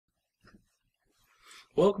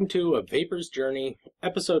Welcome to A Vaper's Journey,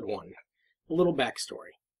 Episode 1. A little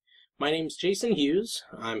backstory. My name's Jason Hughes.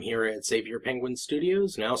 I'm here at Xavier Penguin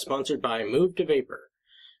Studios, now sponsored by Move to Vaper.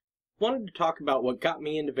 Wanted to talk about what got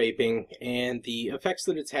me into vaping and the effects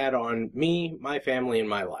that it's had on me, my family, and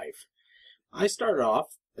my life. I started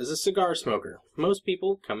off as a cigar smoker. Most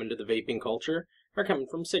people come into the vaping culture are coming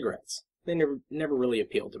from cigarettes. They never really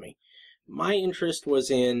appealed to me. My interest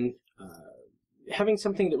was in having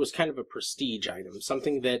something that was kind of a prestige item,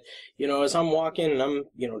 something that, as I'm walking and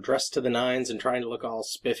I'm, dressed to the nines and trying to look all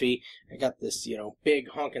spiffy, I got this, big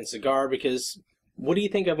honking cigar because what do you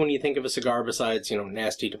think of when you think of a cigar besides,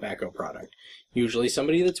 nasty tobacco product? Usually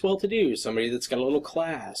somebody that's well-to-do, somebody that's got a little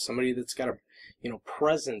class, somebody that's got a,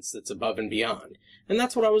 presence that's above and beyond. And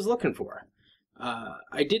that's what I was looking for.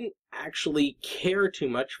 I didn't actually care too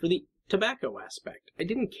much for the tobacco aspect. I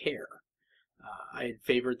didn't care. I had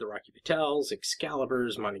favored the Rocky Patels,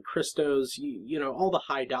 Excaliburs, Monte Cristos, all the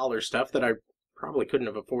high dollar stuff that I probably couldn't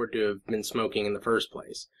have afforded to have been smoking in the first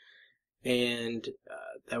place. And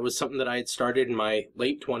that was something that I had started in my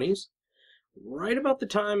late 20s. Right about the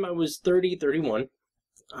time I was 30, 31,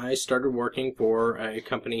 I started working for a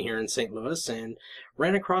company here in St. Louis and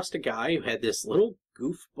ran across a guy who had this little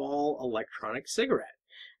goofball electronic cigarette.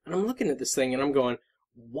 And I'm looking at this thing and I'm going,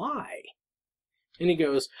 why? And he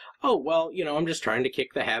goes, oh, well, I'm just trying to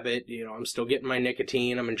kick the habit. I'm still getting my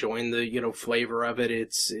nicotine. I'm enjoying the, flavor of it.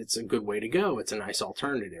 It's a good way to go. It's a nice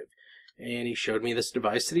alternative. And he showed me this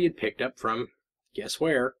device that he had picked up from, guess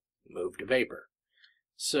where? Move to Vaper.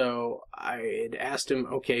 So I had asked him,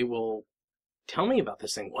 okay, well, tell me about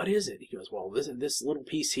this thing. What is it? He goes, well, this little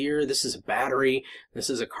piece here, this is a battery. This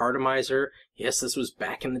is a cartomizer. Yes, this was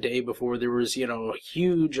back in the day before there was, a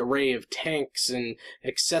huge array of tanks and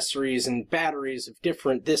accessories and batteries of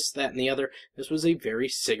different this, that, and the other. This was a very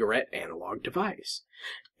cigarette analog device.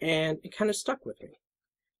 And it kind of stuck with me.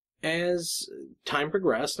 As time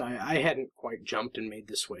progressed, I hadn't quite jumped and made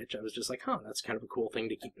the switch. I was just like, that's kind of a cool thing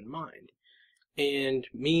to keep in mind. And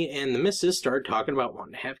me and the missus started talking about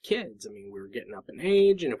wanting to have kids. I mean, we were getting up in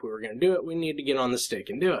age, and if we were going to do it, we needed to get on the stick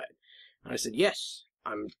and do it. And I said, yes,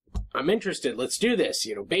 I'm interested. Let's do this,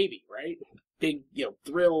 baby, right? Big,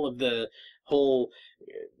 thrill of the whole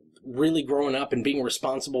really growing up and being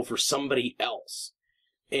responsible for somebody else.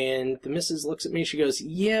 And the missus looks at me, she goes,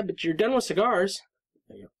 yeah, but you're done with cigars.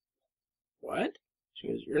 I go, what? She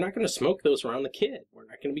goes, you're not going to smoke those around the kid. We're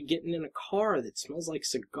not going to be getting in a car that smells like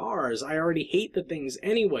cigars. I already hate the things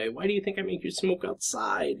anyway. Why do you think I make you smoke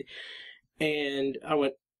outside? And I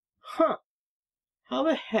went, how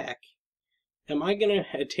the heck am I going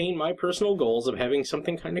to attain my personal goals of having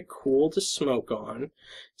something kind of cool to smoke on?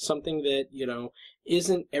 Something that,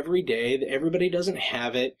 isn't every day, that everybody doesn't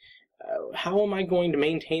have it. How am I going to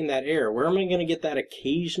maintain that air? Where am I going to get that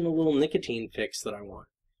occasional little nicotine fix that I want?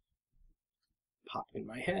 Popped in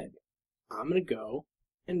my head. I'm going to go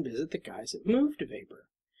and visit the guys that Move to Vaper.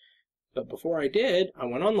 But before I did, I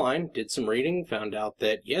went online, did some reading, found out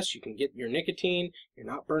that, yes, you can get your nicotine, you're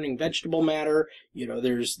not burning vegetable matter,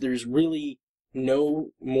 there's really no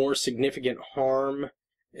more significant harm,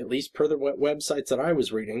 at least per the websites that I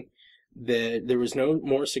was reading, that there was no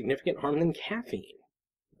more significant harm than caffeine.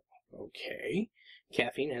 Okay.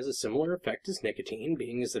 Caffeine has a similar effect as nicotine,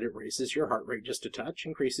 being as that it raises your heart rate just a touch,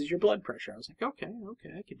 increases your blood pressure. I was like, okay,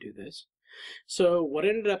 I could do this. So what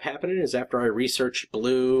ended up happening is after I researched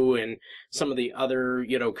Blue and some of the other,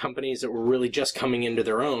 companies that were really just coming into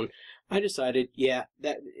their own, I decided, yeah,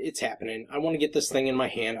 that it's happening. I want to get this thing in my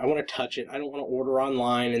hand. I want to touch it. I don't want to order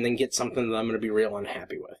online and then get something that I'm going to be real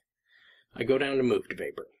unhappy with. I go down to Move to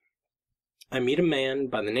Vaper. I meet a man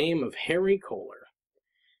by the name of Harry Kohler.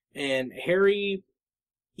 And Harry,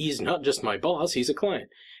 he's not just my boss, he's a client.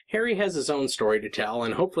 Harry has his own story to tell,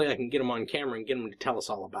 and hopefully I can get him on camera and get him to tell us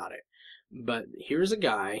all about it. But here's a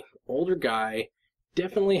guy, older guy,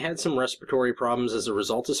 definitely had some respiratory problems as a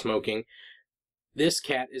result of smoking. This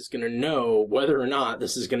cat is going to know whether or not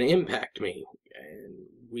this is going to impact me. And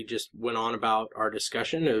we just went on about our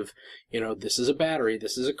discussion of, this is a battery,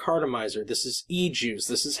 this is a cartomizer, this is e-juice,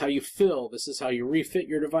 this is how you fill, this is how you refit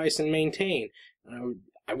your device and maintain. And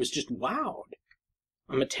I was just wowed.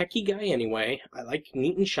 I'm a techie guy anyway. I like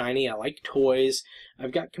neat and shiny. I like toys.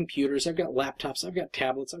 I've got computers. I've got laptops. I've got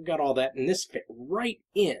tablets. I've got all that. And this fit right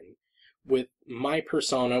in with my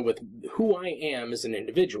persona, with who I am as an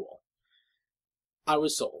individual. I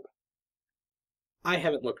was sold. I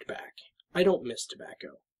haven't looked back. I don't miss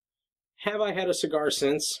tobacco. Have I had a cigar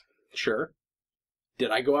since? Sure.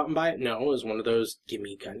 Did I go out and buy it? No. It was one of those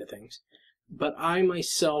gimme kind of things. But I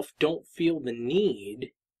myself don't feel the need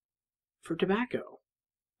for tobacco.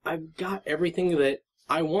 I've got everything that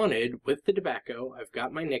I wanted, with the tobacco, I've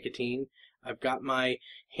got my nicotine, I've got my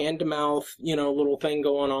hand-to-mouth, little thing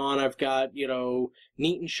going on, I've got,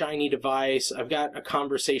 neat and shiny device, I've got a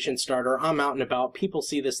conversation starter, I'm out and about, people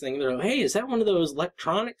see this thing, they're like, hey, is that one of those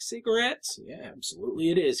electronic cigarettes? Yeah, absolutely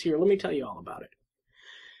it is. Here, let me tell you all about it.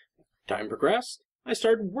 Time progressed, I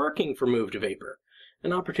started working for Move to Vaper.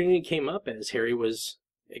 An opportunity came up as Harry was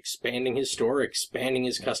expanding his store, expanding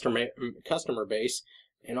his customer base,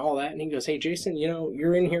 and all that, and he goes, hey, Jason,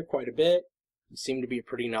 you're in here quite a bit. You seem to be a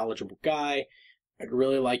pretty knowledgeable guy. I'd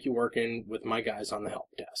really like you working with my guys on the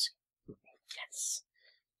help desk. Yes.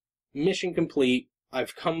 Mission complete.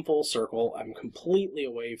 I've come full circle. I'm completely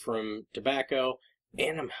away from tobacco,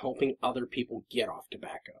 and I'm helping other people get off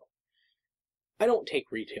tobacco. I don't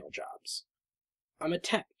take retail jobs. I'm a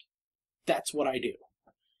tech. That's what I do.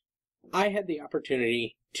 I had the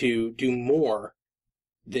opportunity to do more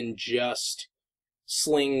than just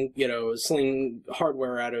sling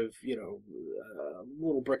hardware out of, a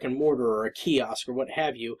little brick and mortar or a kiosk or what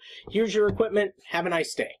have you. Here's your equipment. Have a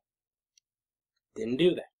nice day. Didn't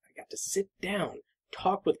do that. I got to sit down,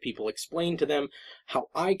 talk with people, explain to them how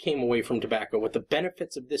I came away from tobacco, what the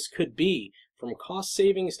benefits of this could be, from cost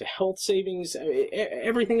savings to health savings,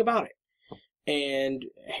 everything about it. And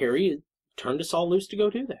Harry turned us all loose to go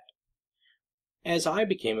do that. As I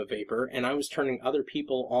became a vapor and I was turning other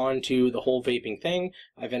people on to the whole vaping thing,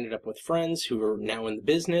 I've ended up with friends who are now in the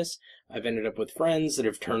business. I've ended up with friends that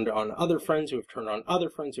have turned on other friends who have turned on other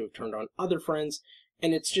friends who have turned on other friends.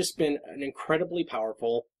 And it's just been an incredibly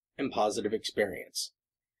powerful and positive experience.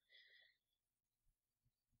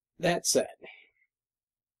 That said,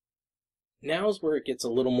 now's where it gets a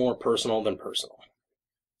little more personal than personal.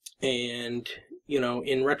 And,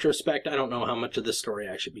 in retrospect, I don't know how much of this story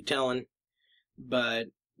I should be telling. But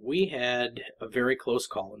we had a very close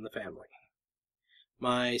call in the family.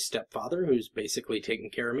 My stepfather, who's basically taken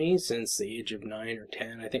care of me since the age of 9 or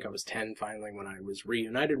 10, I think I was 10 finally when I was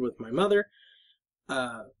reunited with my mother,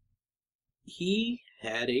 he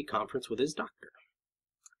had a conference with his doctor.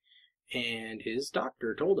 And his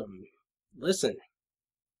doctor told him, listen,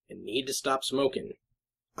 you need to stop smoking.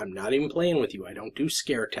 I'm not even playing with you. I don't do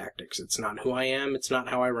scare tactics. It's not who I am. It's not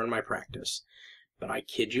how I run my practice. But I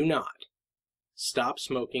kid you not. Stop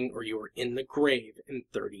smoking or you are in the grave in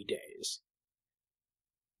 30 days.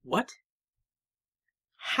 What?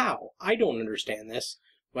 How? I don't understand this.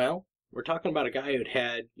 Well, we're talking about a guy who'd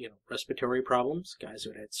had, respiratory problems, guys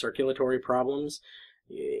who'd had circulatory problems,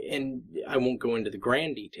 and I won't go into the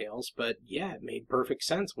grand details, but yeah, it made perfect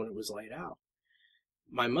sense when it was laid out.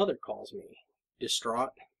 My mother calls me,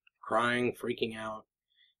 distraught, crying, freaking out,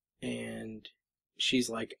 and she's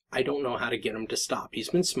like, I don't know how to get him to stop. He's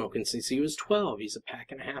been smoking since he was 12. He's a pack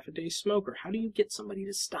and a half a day smoker. How do you get somebody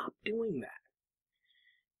to stop doing that?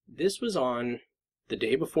 This was on the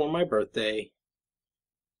day before my birthday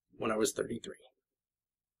when I was 33.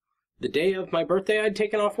 The day of my birthday, I'd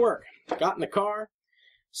taken off work. Got in the car,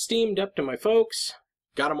 steamed up to my folks,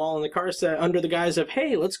 got them all in the car under the guise of,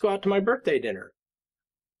 hey, let's go out to my birthday dinner.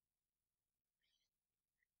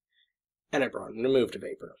 And I brought him to Move to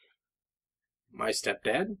Vaper. My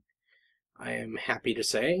stepdad, I am happy to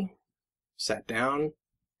say, sat down,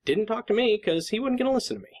 didn't talk to me because he wasn't going to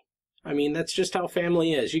listen to me. I mean, that's just how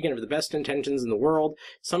family is. You can have the best intentions in the world.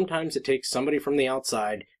 Sometimes it takes somebody from the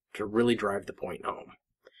outside to really drive the point home.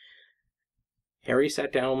 Harry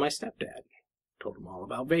sat down with my stepdad, told him all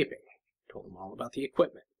about vaping, told him all about the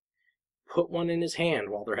equipment, put one in his hand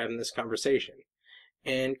while they're having this conversation.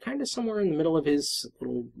 And kind of somewhere in the middle of his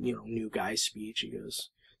little, new guy speech, he goes,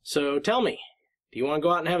 so tell me, do you want to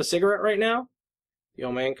go out and have a cigarette right now? The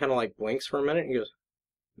old man kind of blinks for a minute and goes,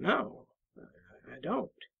 no, I don't.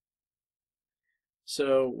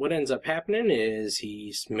 So what ends up happening is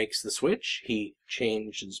he makes the switch, he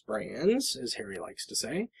changes brands, as Harry likes to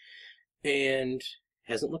say, and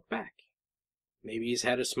hasn't looked back. Maybe he's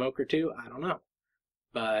had a smoke or two, I don't know.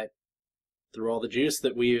 But through all the juice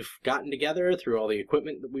that we've gotten together, through all the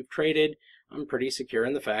equipment that we've traded, I'm pretty secure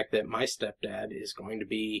in the fact that my stepdad is going to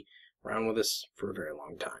be around with us for a very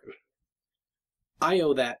long time. I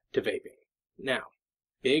owe that to vaping. Now,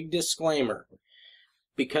 big disclaimer.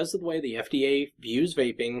 Because of the way the FDA views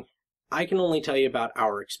vaping, I can only tell you about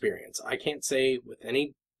our experience. I can't say with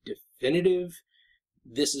any definitive,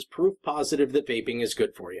 this is proof positive that vaping is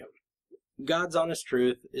good for you. God's honest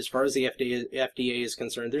truth, as far as the FDA is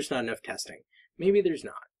concerned, there's not enough testing. Maybe there's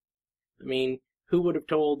not. I mean, who would have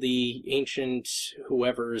told the ancient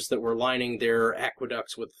whoever's that were lining their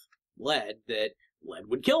aqueducts with lead that lead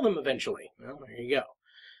would kill them eventually? Well, there you go.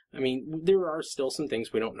 I mean, there are still some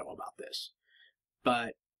things we don't know about this.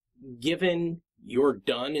 But given you're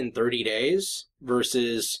done in 30 days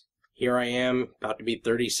versus here I am about to be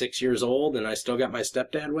 36 years old and I still got my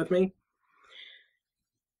stepdad with me.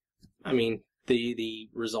 I mean, the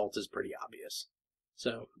result is pretty obvious.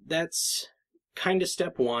 So that's kind of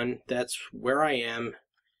step one. That's where I am.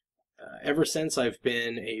 Ever since I've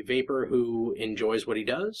been a vapor who enjoys what he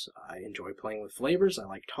does. I enjoy playing with flavors. I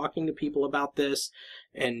like talking to people about this.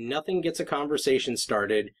 And nothing gets a conversation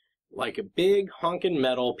started like a big honkin'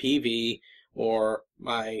 metal PV or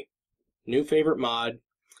my new favorite mod.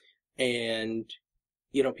 And,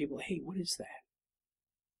 you know, people, hey, what is that?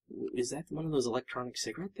 Is that one of those electronic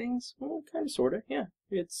cigarette things? Well, kind of, sort of, yeah.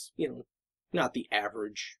 It's, you know, not the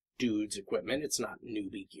average dude's equipment. It's not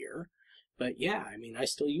newbie gear. But yeah, I mean, I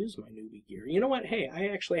still use my newbie gear. You know what? Hey, I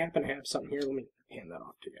actually happen to have something here. Let me hand that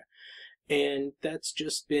off to you. And that's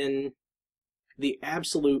just been the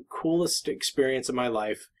absolute coolest experience of my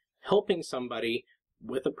life, helping somebody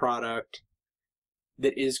with a product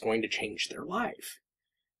that is going to change their life.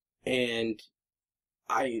 And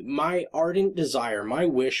my ardent desire, my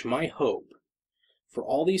wish, my hope for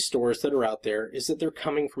all these stores that are out there is that they're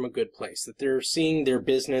coming from a good place, that they're seeing their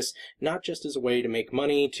business not just as a way to make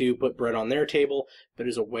money, to put bread on their table, but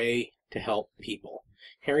as a way to help people.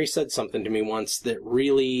 Harry said something to me once that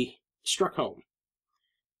really struck home.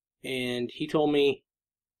 And he told me,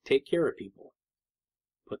 take care of people.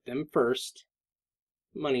 Put them first.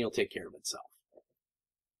 Money will take care of itself.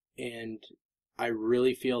 And I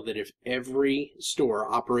really feel that if every store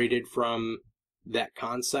operated from that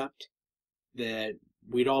concept, that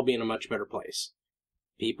we'd all be in a much better place.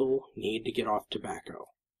 People need to get off tobacco.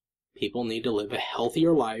 People need to live a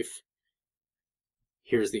healthier life.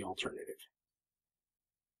 Here's the alternative.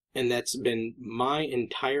 And that's been my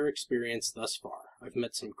entire experience thus far. I've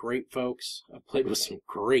met some great folks. I've played with some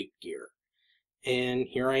great gear. And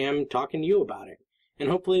here I am talking to you about it. And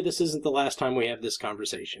hopefully this isn't the last time we have this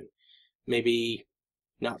conversation. Maybe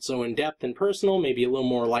not so in-depth and personal, maybe a little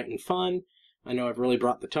more light and fun. I know I've really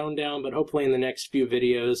brought the tone down, but hopefully in the next few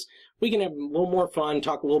videos, we can have a little more fun,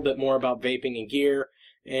 talk a little bit more about vaping and gear,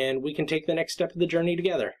 and we can take the next step of the journey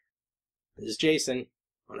together. This is Jason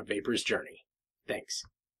on A Vapor's Journey. Thanks.